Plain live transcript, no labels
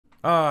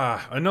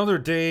Ah, another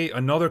day,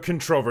 another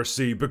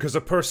controversy because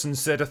a person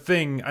said a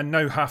thing and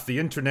now half the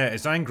internet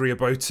is angry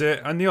about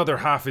it and the other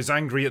half is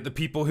angry at the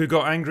people who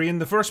got angry in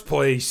the first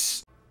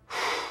place.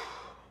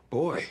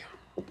 Boy,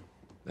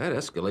 that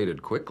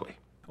escalated quickly.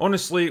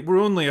 Honestly, we're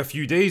only a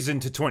few days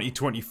into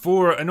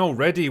 2024 and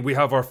already we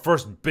have our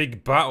first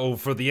big battle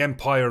for the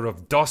empire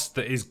of dust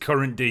that is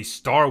current day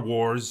Star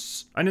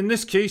Wars. And in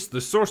this case, the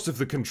source of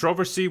the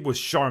controversy was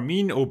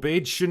Sharmeen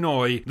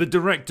Obaid-Chinoy, the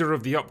director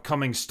of the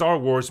upcoming Star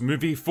Wars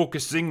movie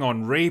focusing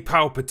on Rey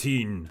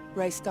Palpatine.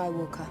 Rey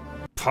Skywalker.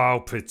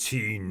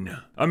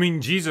 Palpatine. I mean,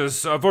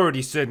 Jesus, I've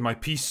already said my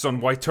piece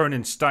on why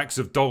turning stacks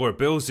of dollar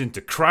bills into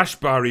crash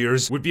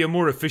barriers would be a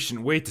more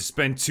efficient way to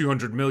spend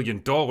 $200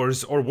 million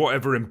or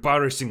whatever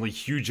embarrassingly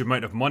huge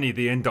amount of money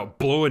they end up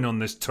blowing on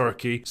this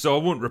turkey, so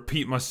I won't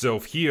repeat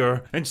myself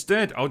here.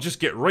 Instead, I'll just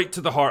get right to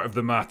the heart of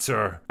the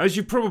matter. As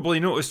you probably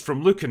noticed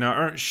from looking at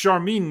her,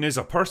 Sharmeen is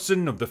a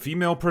person of the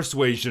female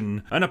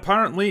persuasion, and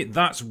apparently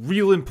that's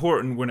real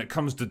important when it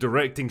comes to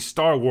directing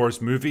Star Wars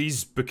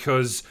movies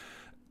because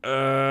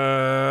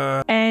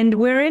And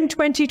we're in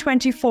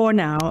 2024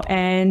 now,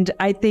 and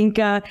I think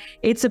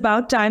it's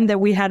about time that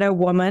we had a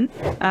woman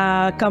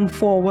come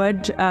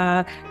forward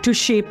to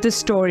shape the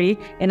story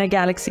in a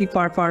galaxy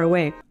far, far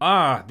away.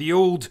 Ah, the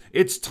old,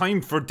 it's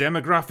time for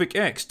demographic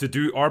X to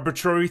do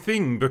arbitrary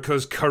thing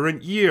because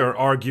current year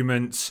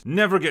argument.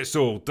 Never gets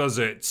old, does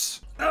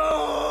it?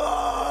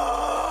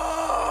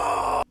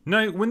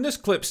 Now, when this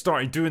clip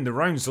started doing the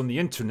rounds on the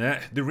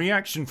internet, the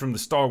reaction from the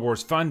Star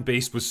Wars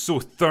fanbase was so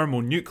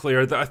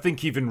thermonuclear that I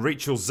think even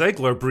Rachel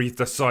Zegler breathed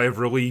a sigh of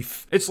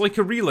relief. It's like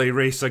a relay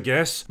race, I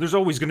guess. There's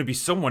always going to be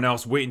someone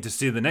else waiting to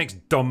say the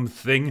next dumb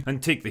thing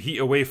and take the heat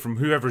away from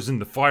whoever's in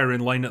the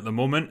firing line at the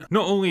moment.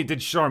 Not only did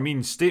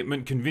Sharmeen's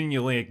statement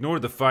conveniently ignore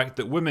the fact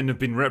that women have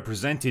been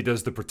represented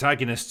as the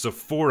protagonists of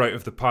 4 out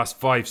of the past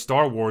 5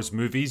 Star Wars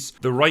movies,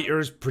 the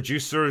writers,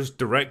 producers,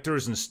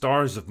 directors and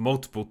stars of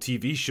multiple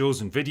TV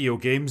shows and video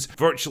games,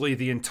 virtually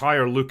the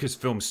entire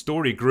Lucasfilm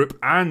story group,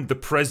 and the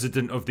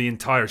president of the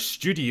entire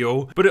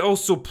studio, but it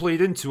also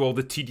played into all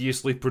the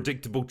tediously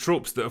predictable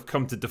tropes that have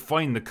come to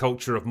define the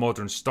culture of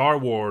modern Star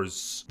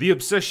Wars. The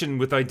obsession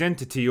with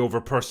identity over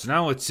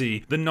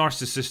personality, the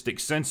narcissistic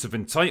sense of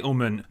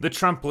entitlement, the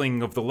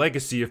trampling of the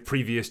legacy of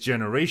previous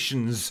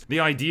generations, the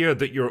idea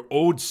that you're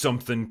owed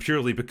something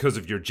purely because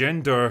of your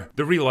gender,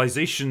 the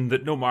realization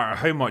that no matter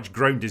how much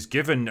ground is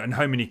given and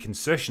how many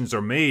concessions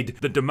are made,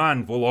 the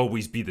demand will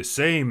always be the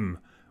same.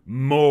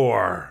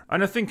 More.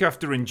 And I think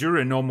after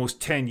enduring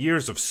almost 10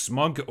 years of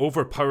smug,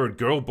 overpowered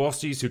girl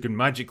bosses who can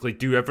magically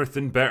do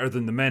everything better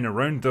than the men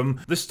around them,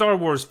 the Star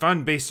Wars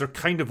fanbase are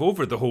kind of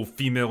over the whole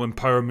female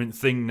empowerment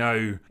thing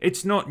now.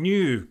 It's not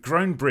new,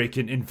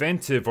 groundbreaking,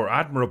 inventive or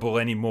admirable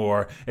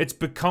anymore. It's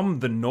become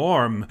the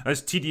norm,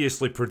 as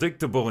tediously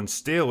predictable and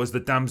stale as the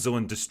damsel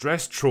in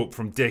distress trope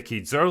from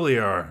decades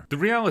earlier. The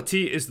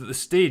reality is that the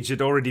stage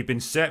had already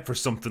been set for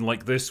something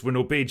like this when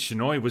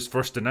Obaid-Chinoy was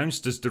first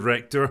announced as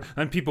director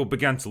and people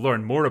began to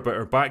learn more about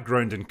her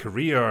background and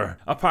career.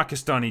 A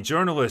Pakistani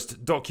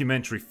journalist,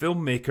 documentary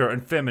filmmaker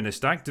and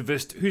feminist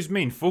activist whose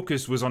main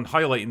focus was on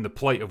highlighting the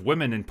plight of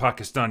women in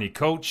Pakistani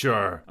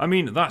culture. I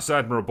mean, that's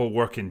admirable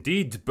work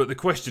indeed, but the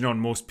question on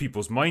most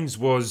people's minds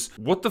was,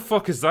 what the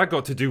fuck has that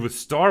got to do with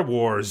Star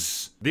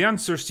Wars? The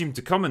answer seemed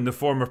to come in the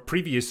form of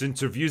previous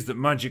interviews that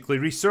magically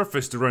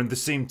resurfaced around the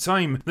same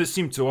time that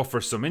seemed to offer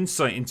some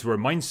insight into her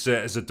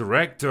mindset as a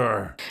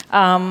director.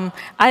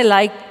 I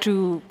like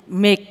to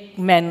make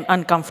men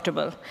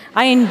uncomfortable.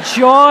 I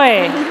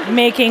enjoy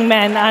making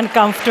men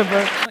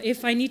uncomfortable.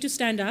 If I need to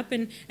stand up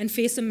and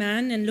face a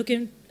man and look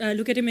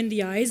at him in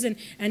the eyes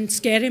and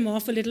scare him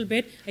off a little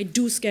bit, I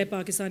do scare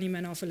Pakistani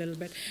men off a little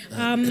bit.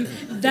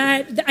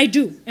 That I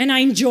do, and I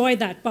enjoy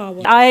that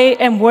power. I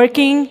am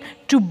working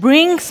to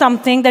bring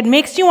something that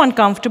makes you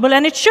uncomfortable,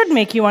 and it should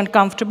make you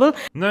uncomfortable.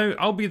 Now,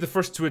 I'll be the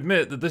first to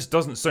admit that this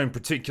doesn't sound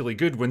particularly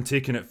good when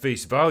taken at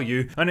face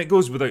value, and it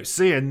goes without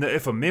saying that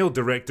if a male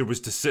director was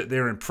to sit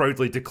there and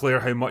proudly declare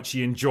how much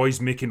he enjoys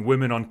making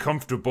women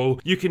uncomfortable,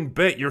 you can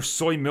bet your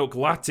soy milk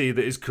latte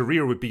that his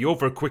career would be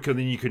over quicker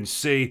than you can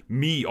say,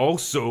 me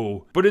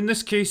also. But in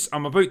this case,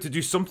 I'm about to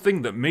do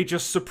something that may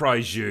just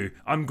surprise you.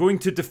 I'm going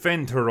to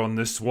defend her on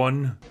this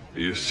one. Are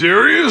you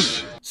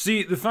serious?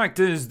 See, the fact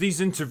is, these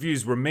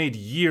interviews were made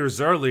years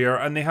earlier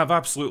and they have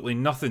absolutely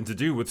nothing to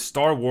do with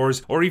Star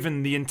Wars or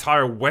even the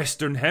entire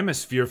Western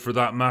Hemisphere for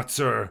that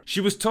matter. She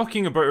was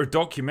talking about her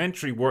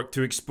documentary work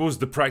to expose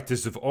the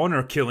practice of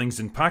honor killings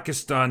in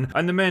Pakistan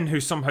and the men who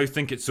somehow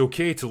think it's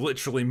okay to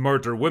literally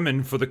murder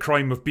women for the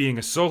crime of being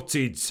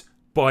assaulted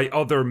by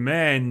other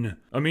men.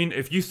 I mean,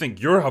 if you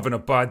think you're having a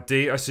bad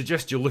day, I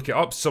suggest you look it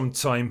up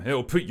sometime.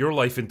 It'll put your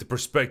life into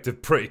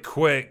perspective pretty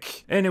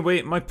quick.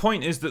 Anyway, my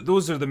point is that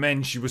those are the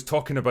men she was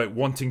talking about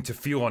wanting to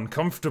feel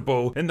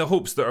uncomfortable, in the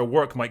hopes that her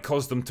work might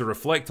cause them to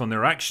reflect on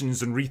their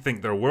actions and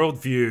rethink their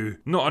worldview.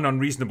 Not an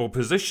unreasonable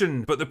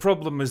position, but the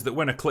problem is that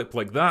when a clip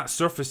like that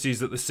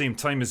surfaces at the same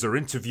time as her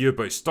interview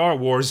about Star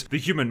Wars, the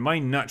human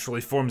mind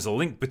naturally forms a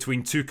link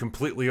between two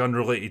completely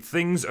unrelated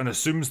things and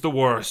assumes the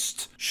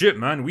worst. Shit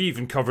man, we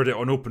even covered it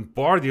on Open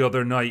Bar the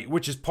other night,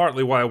 which is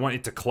partly why I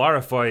wanted to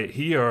clarify it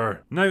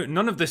here. Now,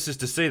 none of this is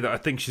to say that I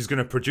think she's going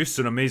to produce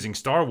an amazing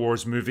Star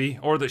Wars movie,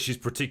 or that she's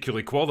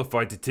particularly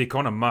qualified to take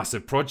on a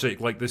massive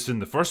project like this in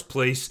the first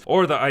place,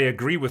 or that I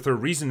agree with her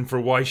reason for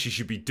why she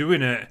should be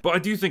doing it, but I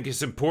do think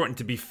it's important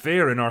to be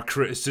fair in our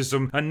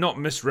criticism and not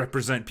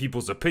misrepresent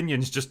people's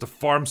opinions just to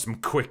farm some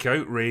quick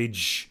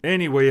outrage.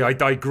 Anyway, I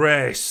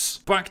digress.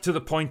 Back to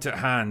the point at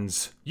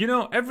hand. You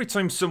know, every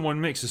time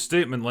someone makes a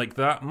statement like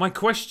that, my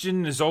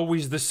question is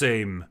always the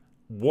same.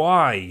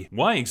 Why?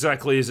 Why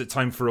exactly is it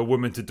time for a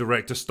woman to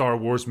direct a Star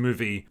Wars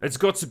movie? It's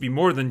got to be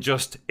more than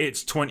just,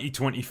 it's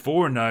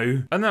 2024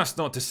 now. And that's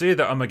not to say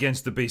that I'm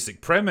against the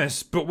basic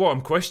premise, but what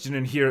I'm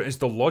questioning here is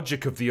the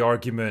logic of the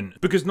argument.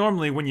 Because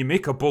normally when you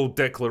make a bold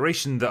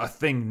declaration that a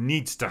thing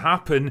needs to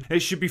happen, it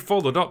should be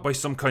followed up by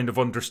some kind of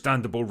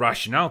understandable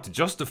rationale to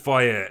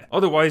justify it.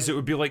 Otherwise it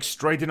would be like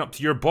striding up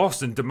to your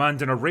boss and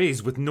demanding a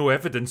raise with no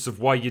evidence of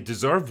why you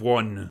deserve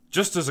one.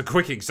 Just as a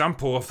quick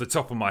example off the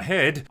top of my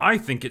head, I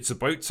think it's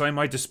about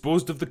time I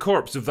disposed of the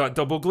corpse of that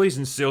double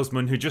glazing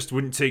salesman who just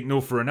wouldn't take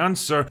no for an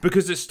answer,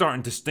 because it's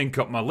starting to stink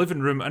up my living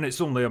room and it's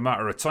only a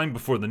matter of time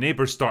before the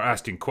neighbours start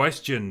asking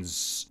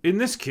questions. In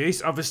this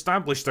case, I've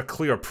established a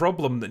clear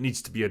problem that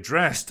needs to be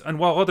addressed, and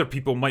while other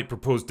people might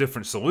propose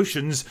different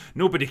solutions,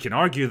 nobody can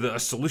argue that a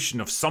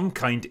solution of some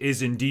kind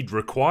is indeed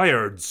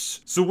required.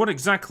 So what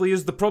exactly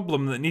is the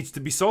problem that needs to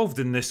be solved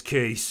in this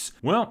case?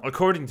 Well,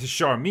 according to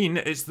Sharmeen,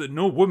 it's that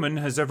no woman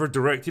has ever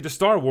directed a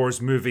Star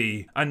Wars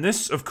movie. And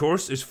this, of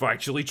course, is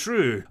factually true.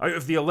 Out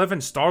of the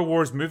 11 Star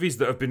Wars movies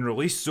that have been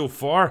released so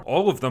far,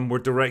 all of them were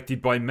directed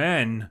by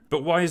men.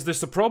 But why is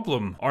this a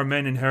problem? Are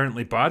men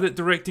inherently bad at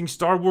directing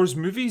Star Wars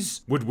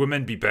movies? Would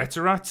women be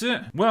better at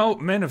it? Well,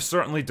 men have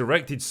certainly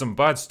directed some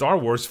bad Star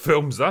Wars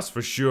films, that's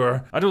for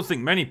sure. I don't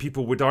think many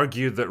people would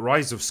argue that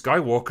Rise of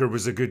Skywalker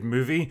was a good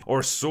movie,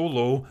 or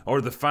Solo, or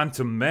The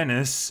Phantom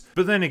Menace.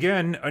 But then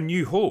again, A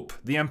New Hope,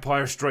 The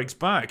Empire Strikes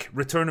Back,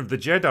 Return of the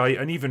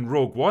Jedi, and even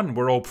Rogue One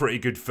were all pretty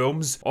good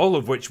films, all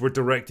of which were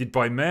directed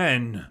by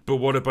men. But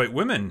what about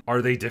women?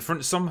 Are they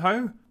different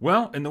somehow?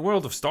 Well, in the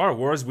world of Star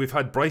Wars, we've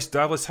had Bryce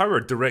Dallas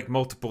Howard direct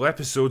multiple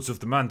episodes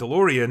of The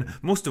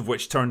Mandalorian, most of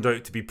which turned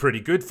out to be pretty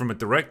good from a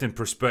directing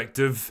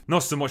perspective.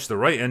 Not so much the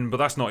writing, but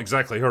that's not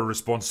exactly her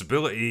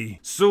responsibility.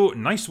 So,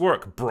 nice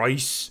work,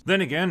 Bryce. Then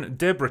again,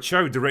 Deborah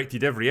Chow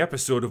directed every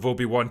episode of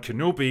Obi-Wan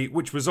Kenobi,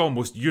 which was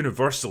almost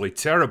universally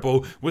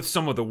terrible, with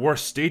some of the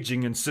worst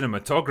staging and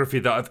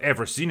cinematography that I've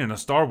ever seen in a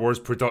Star Wars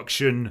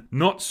production.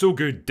 Not so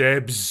good,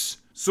 Debs.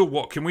 So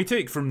what can we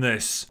take from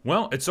this?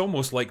 Well, it's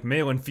almost like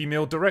male and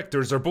female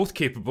directors are both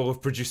capable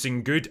of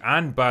producing good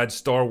and bad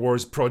Star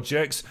Wars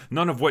projects,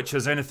 none of which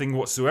has anything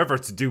whatsoever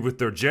to do with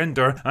their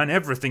gender, and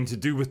everything to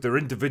do with their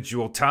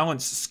individual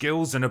talents,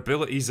 skills, and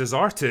abilities as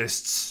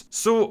artists.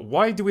 So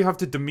why do we have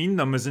to demean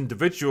them as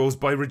individuals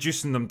by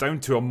reducing them down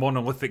to a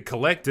monolithic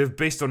collective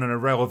based on an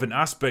irrelevant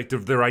aspect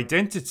of their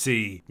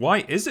identity?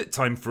 Why is it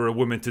time for a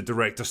woman to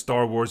direct a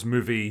Star Wars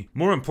movie?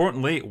 More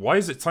importantly, why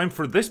is it time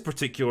for this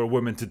particular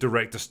woman to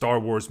direct a Star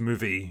Wars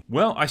movie?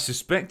 Well, I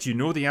suspect you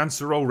know the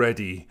answer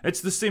already. It's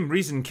the same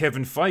reason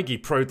Kevin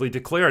Feige proudly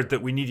declared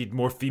that we needed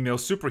more female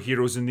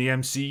superheroes in the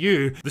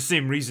MCU, the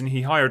same reason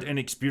he hired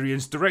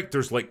inexperienced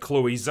directors like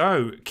Chloe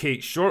Zhao,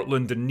 Kate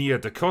Shortland and Nia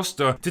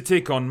DaCosta to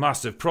take on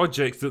massive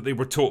projects that they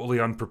were totally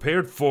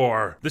unprepared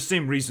for. The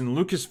same reason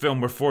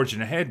Lucasfilm were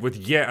forging ahead with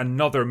yet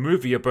another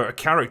movie about a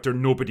character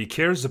nobody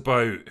cares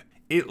about.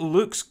 It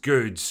looks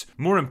good.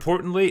 More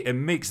importantly, it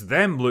makes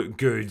them look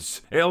good.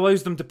 It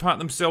allows them to pat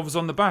themselves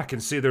on the back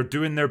and say they're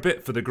doing their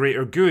bit for the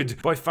greater good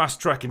by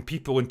fast-tracking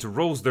people into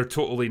roles they're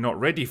totally not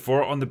ready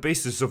for on the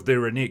basis of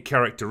their innate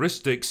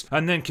characteristics,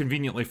 and then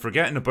conveniently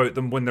forgetting about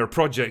them when their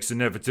projects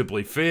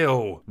inevitably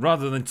fail,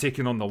 rather than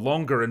taking on the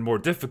longer and more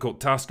difficult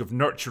task of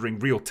nurturing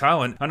real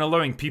talent and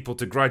allowing people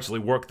to gradually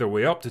work their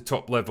way up to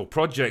top-level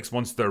projects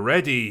once they're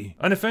ready.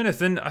 And if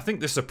anything, I think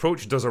this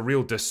approach does a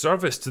real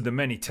disservice to the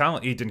many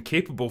talented and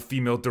capable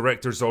female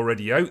directors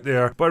already out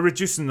there by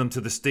reducing them to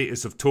the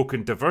status of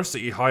token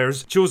diversity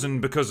hires chosen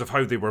because of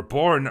how they were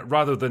born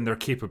rather than their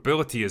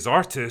capability as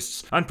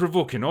artists, and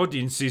provoking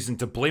audiences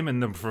into blaming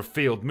them for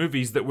failed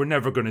movies that were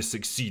never going to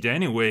succeed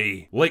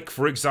anyway. Like,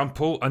 for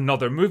example,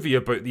 another movie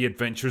about the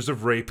adventures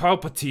of Rey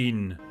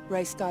Palpatine.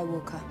 Rey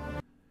Skywalker.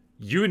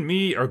 You and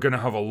me are going to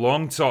have a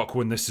long talk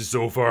when this is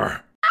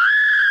over.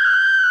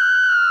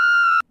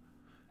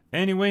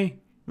 Anyway,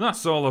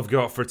 that's all I've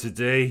got for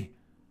today.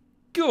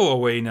 Go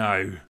away now.